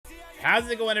How's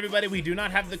it going, everybody? We do not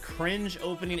have the cringe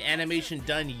opening animation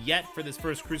done yet for this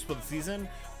first Crucible of the season.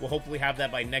 We'll hopefully have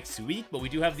that by next week, but we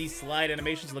do have these slide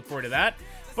animations. Look forward to that.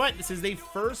 But this is the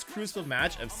first Crucible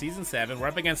match of Season 7. We're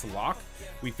up against Locke.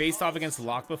 We faced off against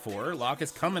Locke before. Locke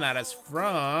is coming at us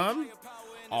from...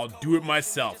 I'll do it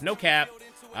myself. No cap.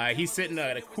 He's sitting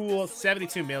at a cool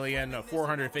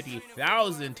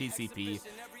 72,450,000 TCP.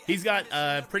 He's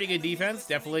got pretty good defense.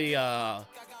 Definitely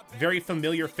very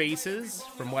familiar faces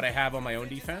from what I have on my own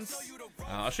defense.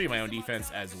 I'll show you my own defense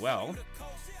as well.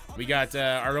 We got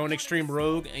our own X-treme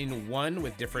Rogue in 1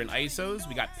 with different ISOs.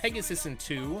 We got Pegasus in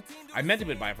 2. I meant to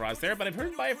put Bifrost there, but I've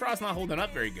heard Bifrost not holding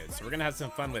up very good, so we're going to have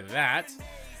some fun with that.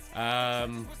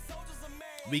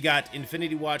 We got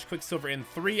Infinity Watch Quicksilver in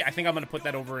 3. I think I'm going to put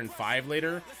that over in 5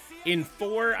 later. In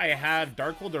 4, I have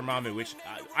Darkhold Dormhold, which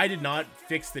I did not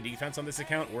fix the defense on this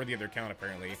account or the other account,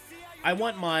 apparently. I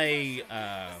want my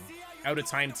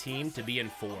out-of-time team to be in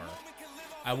 4.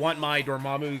 I want my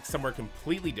Dormammu somewhere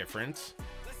completely different.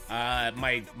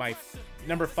 My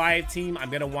number 5 team, I'm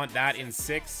going to want that in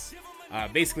 6.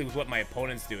 Basically with what my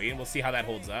opponent's doing. We'll see how that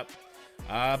holds up.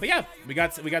 But yeah, we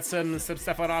got some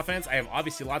stuff on offense. I have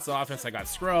obviously lots of offense. I got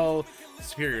Skrull,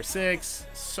 Superior 6,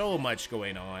 so much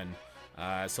going on.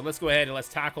 So let's go ahead and let's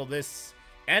tackle this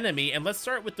enemy. And let's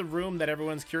start with the room that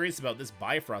everyone's curious about, this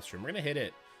Bifrost room. We're going to hit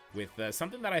it with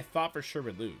something that I thought for sure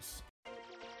would lose.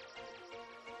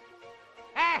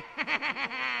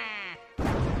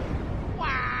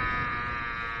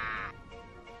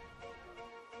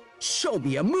 Show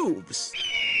me your moves.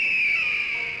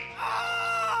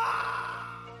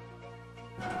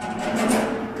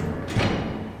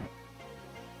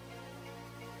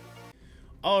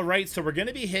 All right, so we're going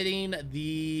to be hitting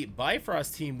the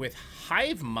Bifrost team with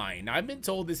Hivemind. Now, I've been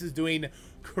told this is doing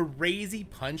crazy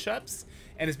punch-ups,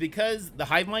 and it's because the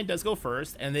Hivemind does go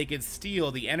first, and they can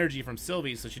steal the energy from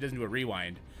Sylvie so she doesn't do a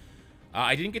rewind.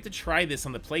 I didn't get to try this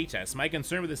on the playtest. My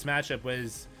concern with this matchup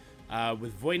was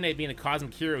with Void Knight being a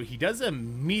Cosmic Hero, he does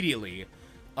immediately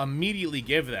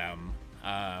give them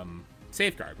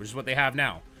Safeguard, which is what they have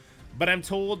now. But I'm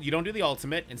told you don't do the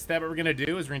ultimate. Instead, what we're going to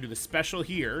do is we're going to do the special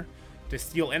here to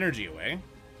steal energy away.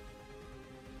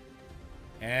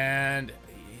 And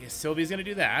Sylvie's going to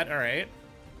do that. All right.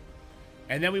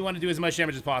 And then we want to do as much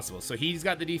damage as possible. So he's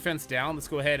got the defense down. Let's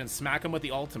go ahead and smack him with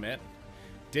the ultimate.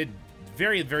 Did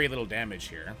very, very little damage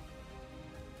here.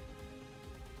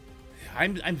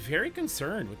 I'm very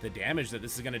concerned with the damage that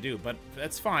this is going to do, but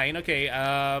that's fine. Okay,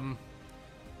 I'll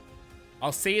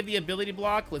save the ability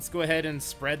block. Let's go ahead and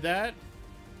spread that.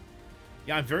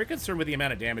 Yeah, I'm very concerned with the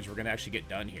amount of damage we're going to actually get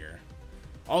done here.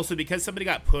 Also, because somebody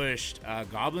got pushed,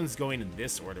 Goblin's going in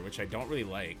this order, which I don't really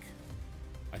like.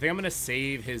 I think I'm going to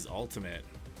save his ultimate.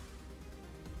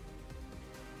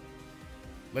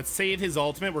 Let's save his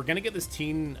ultimate. We're going to get this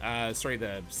team,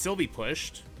 the Sylvie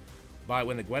pushed by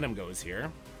when the Gwenum goes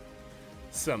here.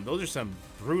 Those are some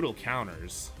brutal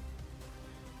counters.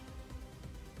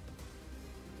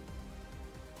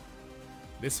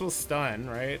 This will stun,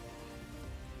 right?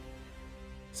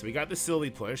 So we got the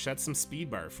Sylvie push. That's some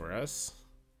speed bar for us.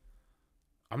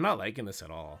 I'm not liking this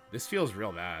at all. This feels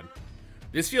real bad.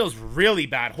 This feels really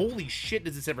bad. Holy shit,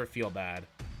 does this ever feel bad?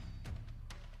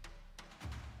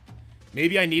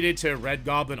 Maybe I needed to Red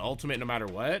Goblin ultimate no matter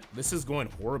what. This is going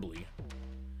horribly.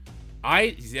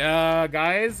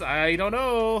 Guys, I don't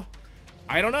know.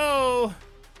 I don't know,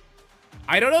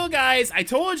 guys. I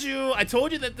told you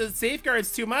that the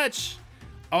safeguard's too much.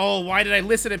 Oh, why did I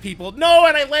listen to people? No,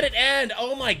 and I let it end.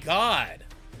 Oh my god.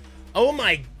 Oh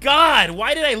my god.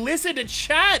 Why did I listen to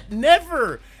chat?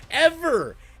 Never,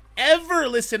 ever, ever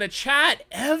listen to chat.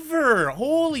 Ever.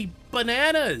 Holy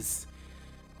bananas.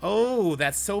 Oh,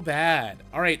 that's so bad.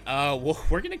 All right, well,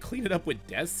 we're gonna clean it up with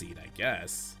Deathseed, I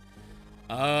guess.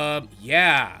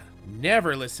 Yeah,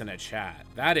 never listen to chat.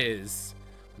 That is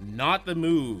not the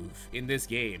move in this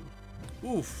game.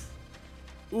 Oof.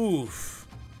 Oof.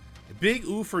 Big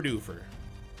oofer doofer.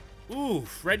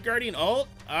 Oof. Red Guardian ult?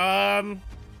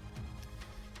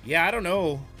 Yeah, I don't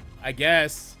know. I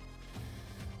guess.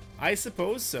 I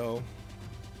suppose so.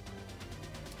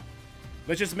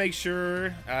 Let's just make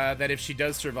sure that if she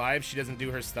does survive, she doesn't do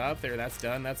her stuff. There, that's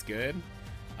done. That's good.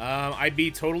 I'd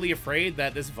be totally afraid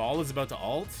that this Vol is about to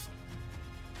ult.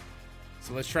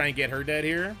 So let's try and get her dead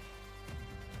here.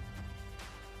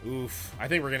 Oof. I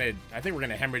think we're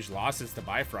gonna hemorrhage losses to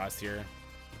Bifrost here.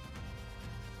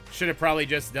 Should have probably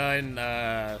just done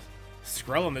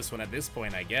Skrull on this one at this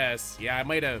point, I guess. Yeah, I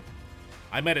might have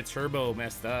turbo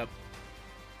messed up.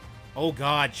 Oh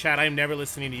god, chat, I'm never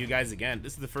listening to you guys again.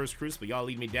 This is the first Crucible. Y'all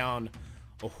lead me down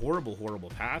a horrible, horrible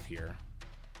path here.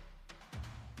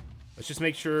 Let's just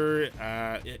make sure.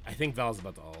 I think Val's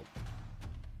about to ult.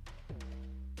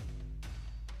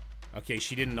 Okay,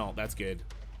 she didn't ult. That's good.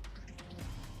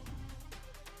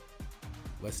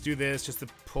 Let's do this just to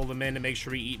pull them in to make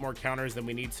sure we eat more counters than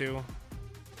we need to.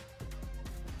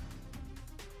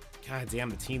 God damn,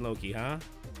 the teen Loki, huh?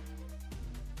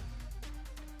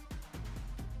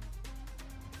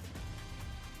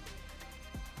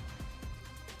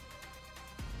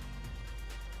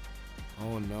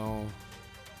 Oh no.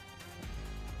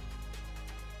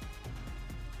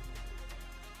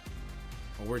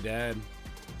 Oh, we're dead.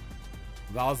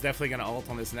 Val's definitely gonna ult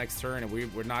on this next turn, and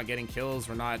we're not getting kills.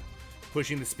 We're not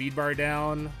pushing the speed bar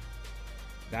down.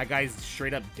 That guy's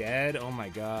straight up dead. Oh my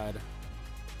god.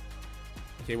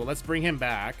 Okay, well, let's bring him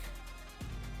back.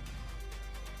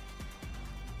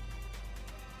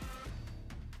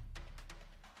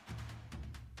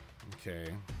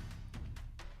 Okay.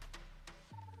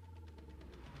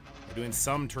 We're doing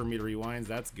some turn meter rewinds.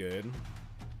 That's good.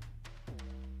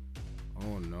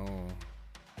 Oh no.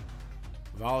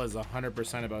 Val is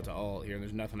 100% about to ult here, and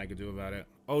there's nothing I could do about it.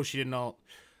 Oh, she didn't ult.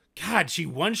 God, she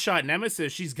one-shot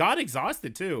Nemesis. She's got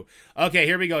exhausted, too. Okay,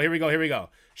 here we go, here we go, here we go.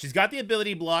 She's got the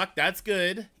ability block. That's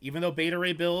good. Even though Beta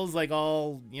Ray Bill's like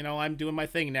all, you know, I'm doing my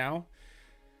thing now.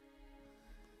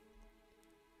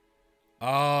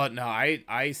 Oh, no,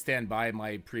 I stand by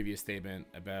my previous statement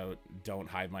about don't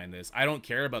Hivemind this. I don't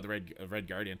care about the Red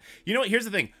Guardian. You know what? Here's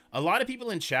the thing. A lot of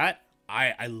people in chat,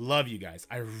 I love you guys.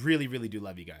 I really, really do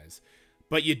love you guys.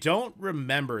 But you don't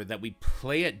remember that we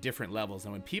play at different levels.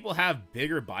 And when people have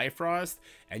bigger Bifrost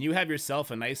and you have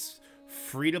yourself a nice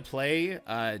free-to-play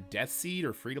Deathseed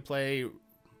or free-to-play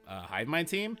Hivemind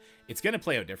team, it's going to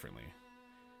play out differently.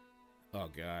 Oh,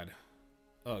 God.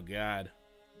 Oh, God.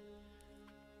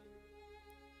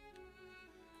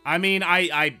 I mean,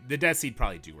 the Deathseed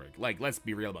probably do work. Like, let's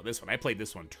be real about this one. I played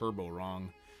this one turbo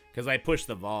wrong because I pushed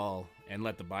the Vol and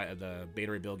let the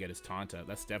Beta Ray Bill get his taunt up.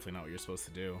 That's definitely not what you're supposed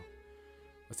to do.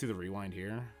 Let's do the rewind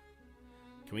here.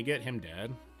 Can we get him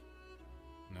dead?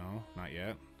 No, not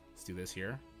yet. Let's do this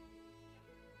here.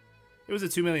 It was a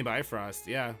 2 million Bifrost,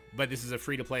 yeah. But this is a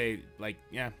free-to-play, like,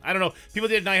 yeah. I don't know. People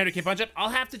did 900k punch-up. I'll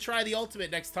have to try the ultimate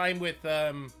next time with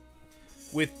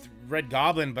Red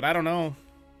Goblin, but I don't know.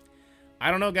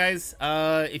 I don't know, guys.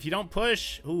 If you don't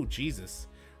push... Oh, Jesus.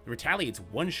 The Retaliate's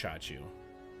one-shot you.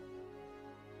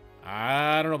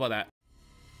 I don't know about that.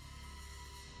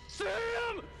 Sam!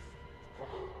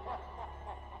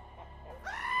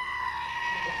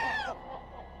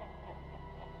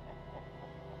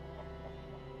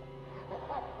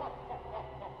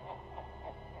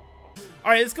 All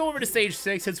right, let's go over to stage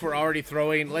 6 since we're already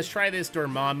throwing. Let's try this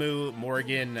Dormammu,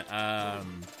 Morgan,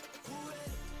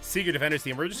 Secret Defenders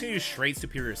team. We're just going to use straight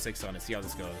Superior 6 on it, see how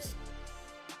this goes.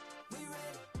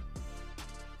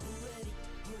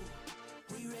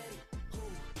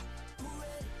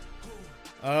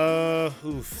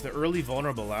 Oof, the early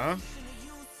vulnerable, huh?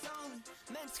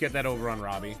 Let's get that over on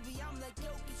Robbie.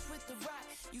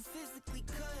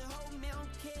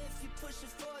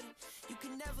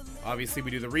 Obviously, we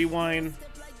do the rewind.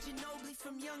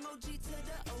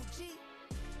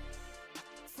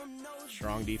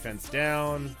 Strong defense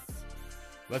down.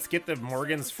 Let's get the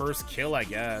Morgan's first kill, I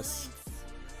guess.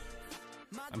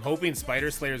 I'm hoping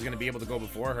Spider Slayer is going to be able to go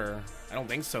before her. I don't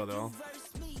think so, though.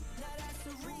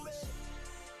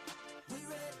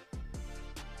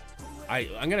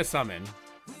 I'm going to summon.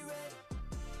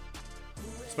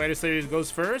 Spider Slayer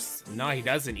goes first? No, he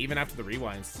doesn't, even after the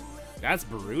rewinds. That's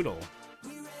brutal.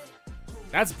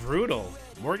 That's brutal.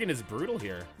 Morgan is brutal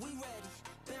here.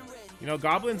 You know,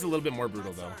 Goblin's a little bit more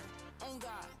brutal, though.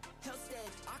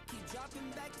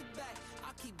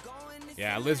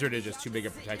 Yeah, Lizard is just too big a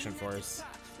protection for us.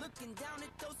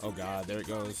 Oh, God, there it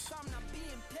goes.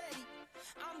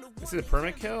 This is a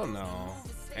perma kill? No.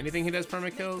 Anything he does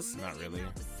perma kills? Not really.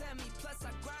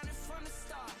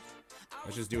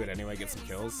 Let's just do it anyway, get some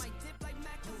kills.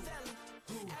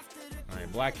 Alright,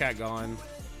 Black Cat gone.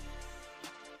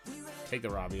 Take the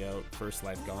Robbie out. First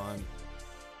life gone.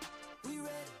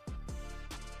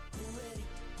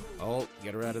 Oh,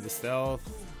 get her out of the stealth.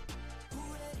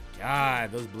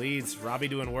 God, those bleeds. Robbie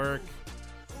doing work.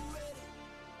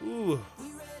 Ooh.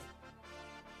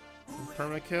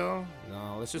 Permakill?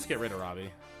 No, let's just get rid of Robbie.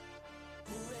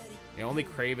 Yeah, only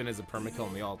Craven is a permakill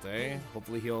in the alt, eh?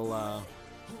 Hopefully he'll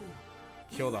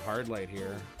kill the hard light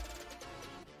here.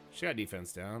 She got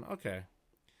defense down. Okay.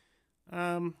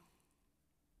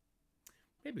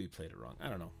 Maybe we played it wrong. I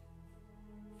don't know.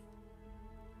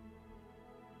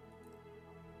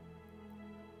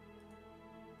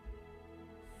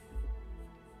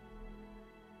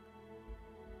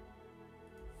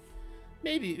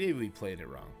 Maybe we played it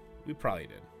wrong. We probably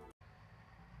did.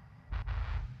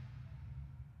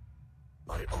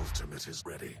 My ultimate is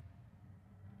ready.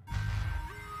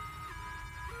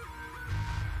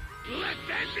 Let's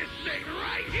end this thing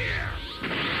right here!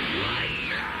 Right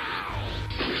now!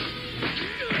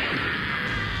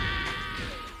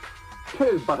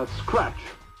 Tis but a scratch.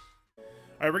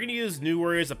 Alright, we're going to use New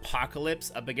Warriors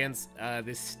Apocalypse up against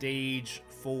this stage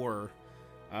 4.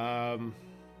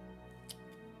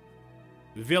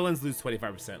 Villains lose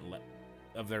 25%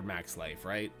 of their max life,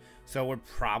 right? So we're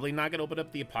probably not going to open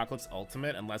up the Apocalypse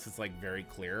Ultimate unless it's like very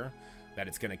clear that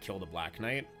it's going to kill the Black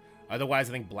Knight. Otherwise,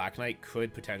 I think Black Knight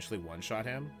could potentially one-shot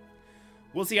him.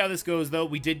 We'll see how this goes, though.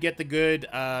 We did get the good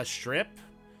strip,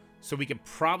 so we could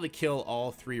probably kill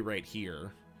all 3 right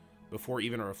here before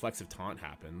even a reflexive taunt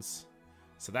happens.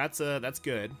 So that's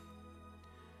good.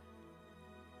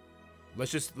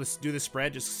 Let's do the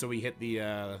spread just so we hit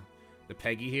the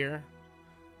Peggy here.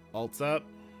 Ults up.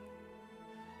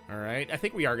 All right, I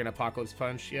think we are gonna Apocalypse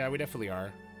Punch. Yeah, we definitely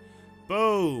are.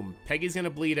 Boom. Peggy's gonna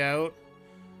bleed out.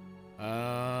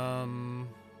 Yeah,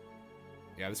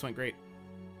 this went great.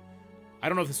 I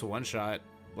don't know if this is a one-shot.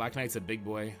 Black Knight's a big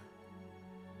boy.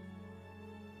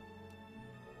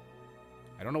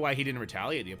 I don't know why he didn't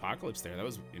retaliate the Apocalypse there. That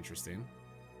was interesting.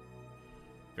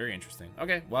 Very interesting.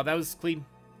 Okay, well, that was clean.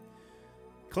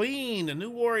 Clean! The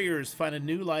New Warriors find a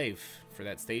new life for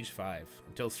that stage 5.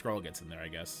 Until Skrull gets in there, I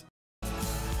guess.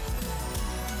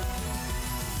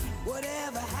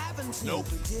 Whatever happened to Nope.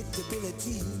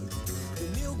 predictability? The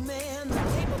milkman, the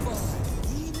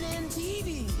paperboy, evening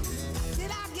TV.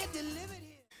 Did I get delivered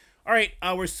here? All right,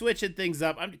 we're switching things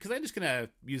up. Because I'm just going to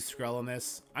use Skrull on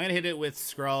this. I'm going to hit it with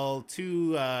Skrull,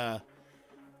 2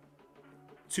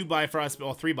 Bifrost,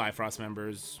 well, 3 Bifrost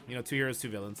members. You know, 2 heroes, 2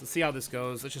 villains. Let's see how this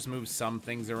goes. Let's just move some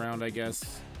things around, I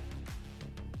guess.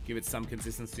 Give it some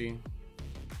consistency.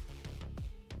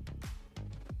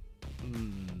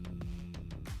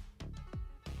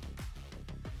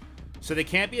 So they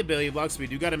can't be ability blocks, so we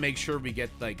do got to make sure we get,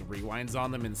 like, rewinds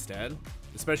on them instead.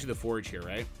 Especially the Forge here,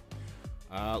 right?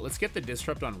 Let's get the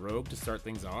Disrupt on Rogue to start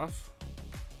things off.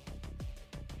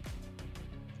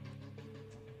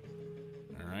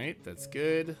 Alright, that's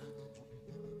good.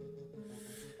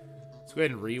 Let's go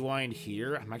ahead and rewind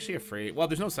here. I'm actually afraid... Well,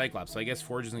 there's no Cyclops, so I guess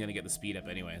Forge isn't going to get the speed up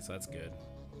anyway, so that's good.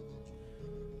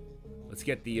 Let's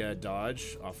get the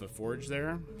dodge off of Forge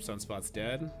there. Sunspot's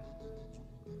dead.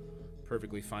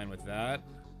 Perfectly fine with that.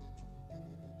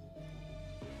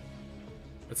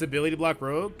 Let's ability block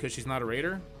Rogue, because she's not a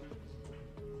Raider.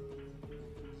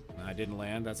 I didn't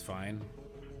land, that's fine.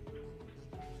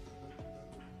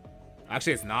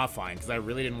 Actually, it's not fine, because I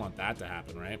really didn't want that to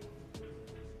happen, right?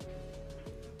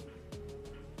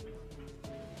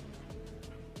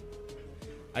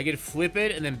 I could flip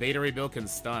it, and then Beta Ray Bill can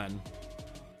stun.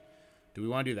 Do we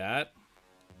want to do that?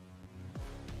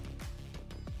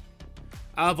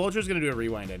 Vulture's going to do a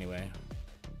rewind anyway.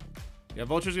 Yeah,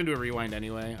 Vulture's going to do a rewind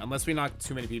anyway. Unless we knock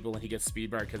too many people and he gets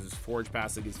speed bar because his Forge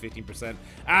passive is 15%.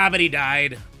 Ah, but he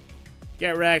died.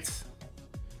 Get wrecked.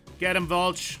 Get him,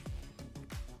 Vulch.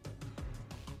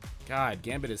 God,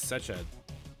 Gambit is such a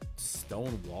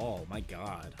stone wall. My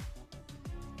God.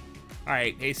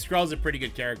 Alright, hey, Skrull's a pretty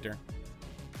good character.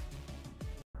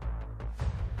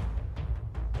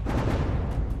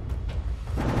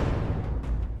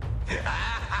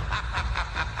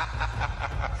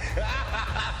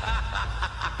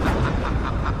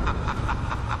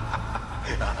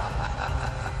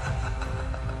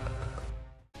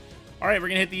 Alright, we're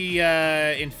gonna hit the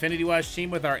Infinity Watch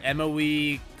team with our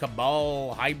MOE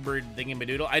Cabal hybrid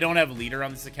thingy-madoodle. I don't have leader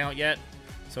on this account yet,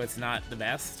 so it's not the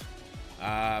best.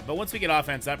 But once we get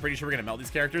offense up, pretty sure we're gonna melt these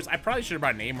characters. I probably should have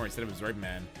brought Namor instead of Absorbing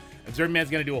Man. Absorbing Man's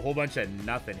gonna do a whole bunch of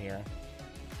nothing here.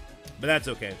 But that's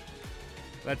okay.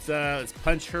 Let's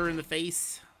punch her in the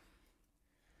face.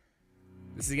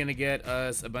 This is gonna get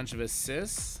us a bunch of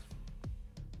assists.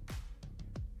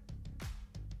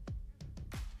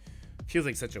 Feels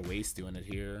like such a waste doing it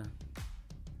here.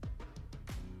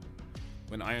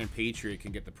 When Iron Patriot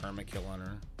can get the perma kill on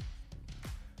her.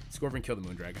 Let's go over and kill the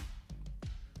Moondragon.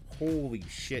 Holy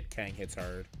shit, Kang hits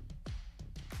hard.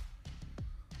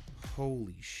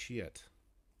 Holy shit.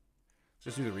 Let's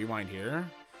just do the rewind here.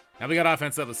 Now we got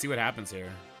offense up. Let's see what happens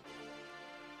here.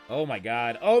 Oh my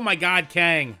god. Oh my god,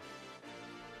 Kang.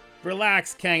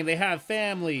 Relax, Kang. They have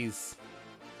families.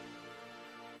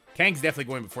 Kang's definitely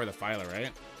going before the Phyla,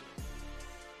 right?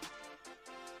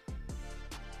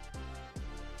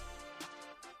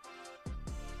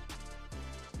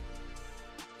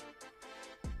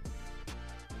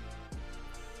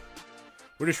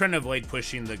 We're just trying to avoid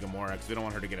pushing the Gamora because we don't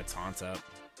want her to get a taunt up.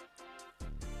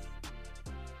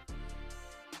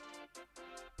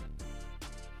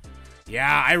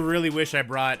 Yeah, I really wish I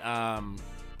brought,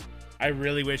 I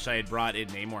really wish I had brought in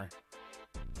Namor.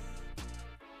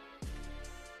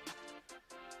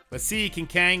 Let's see, can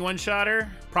Kang one-shot her?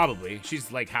 Probably.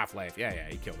 She's like half-life. Yeah,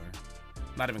 he killed her.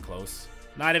 Not even close.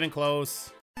 Not even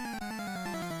close.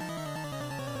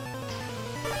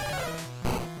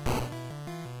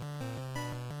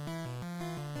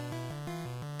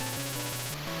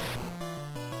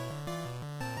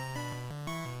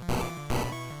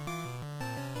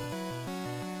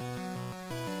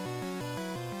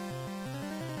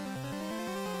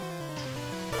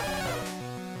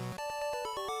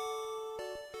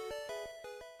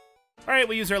 Alright,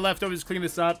 we'll use our leftovers to clean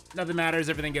this up. Nothing matters,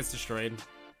 everything gets destroyed.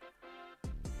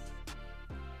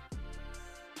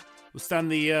 We'll stun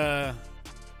the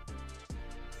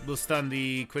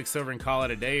Quicksilver and call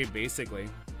it a day, basically.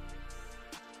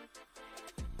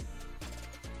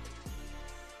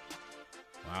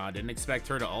 Wow, I didn't expect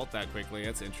her to ult that quickly.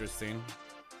 That's interesting.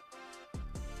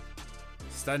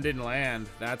 Stun didn't land.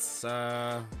 That's,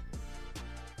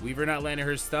 Weaver not landing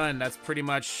her stun. That's pretty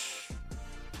much...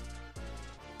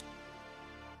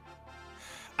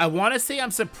 I want to say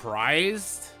I'm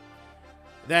surprised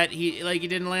that he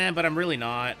didn't land, but I'm really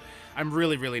not. I'm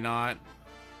really not.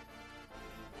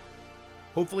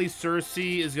 Hopefully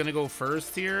Cersei is going to go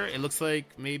first here. It looks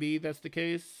like maybe that's the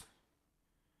case.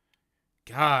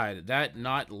 God, that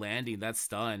not landing, that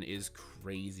stun is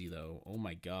crazy, though. Oh,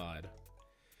 my God.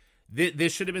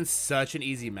 This should have been such an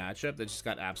easy matchup that just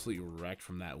got absolutely wrecked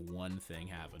from that one thing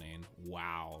happening.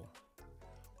 Wow.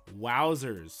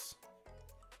 Wowzers.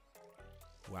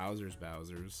 Wowzers,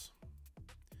 Bowsers.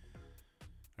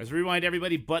 Let's rewind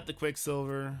everybody but the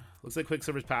Quicksilver. Looks like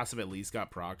Quicksilver's passive at least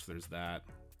got procs. There's that.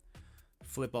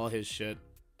 Flip all his shit.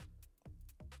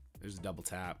 There's a double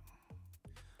tap.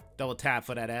 Double tap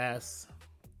for that ass.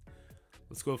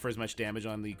 Let's go for as much damage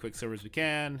on the Quicksilver as we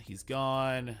can. He's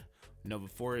gone. Nova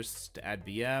Force to add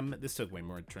BM. This took way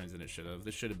more turns than it should have.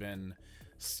 This should have been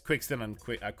quick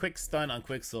stun on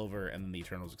Quicksilver and then the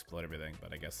Eternals explode everything,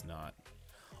 but I guess not.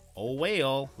 Oh,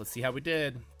 well. Let's see how we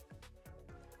did.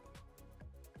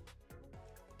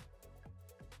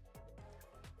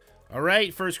 All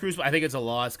right, first Crucible. I think it's a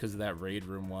loss because of that Raid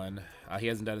Room one. He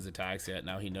hasn't done his attacks yet.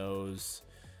 Now he knows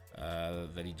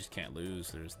that he just can't lose.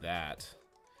 There's that.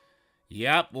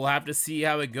 Yep, we'll have to see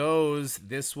how it goes.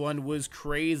 This one was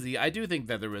crazy. I do think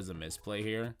that there was a misplay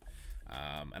here.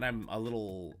 And I'm a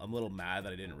little mad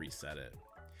that I didn't reset it.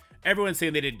 Everyone's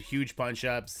saying they did huge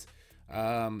punch-ups.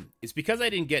 It's because I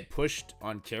didn't get pushed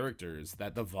on characters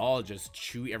that the Vol just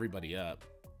chew everybody up.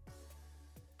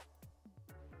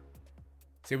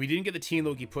 So we didn't get the Teen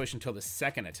Loki push until the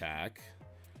second attack.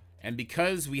 And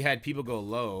because we had people go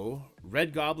low,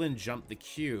 Red Goblin jumped the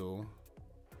Q.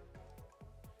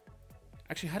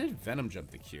 Actually, how did Venom jump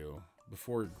the Q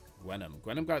before Gwenom?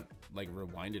 Gwenom got, like,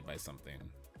 rewinded by something.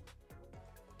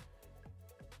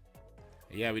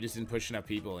 Yeah, we just didn't push enough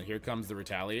people. And here comes the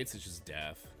Retaliates. It's just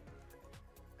death.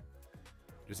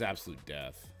 Just absolute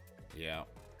death. Yeah.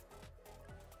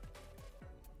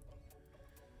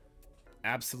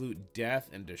 Absolute death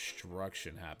and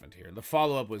destruction happened here. The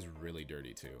follow-up was really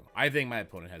dirty, too. I think my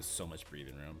opponent has so much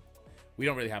breathing room. We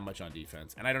don't really have much on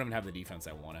defense. And I don't even have the defense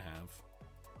I want to have.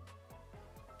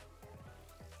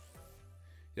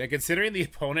 Yeah, considering the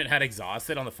opponent had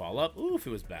exhausted on the follow-up, oof, it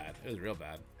was bad. It was real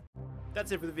bad.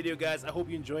 That's it for the video, guys. I hope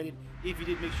you enjoyed it. If you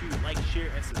did, make sure you like,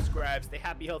 share, and subscribe. Stay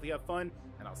happy, healthy, have fun,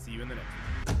 and I'll see you in the next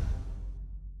one.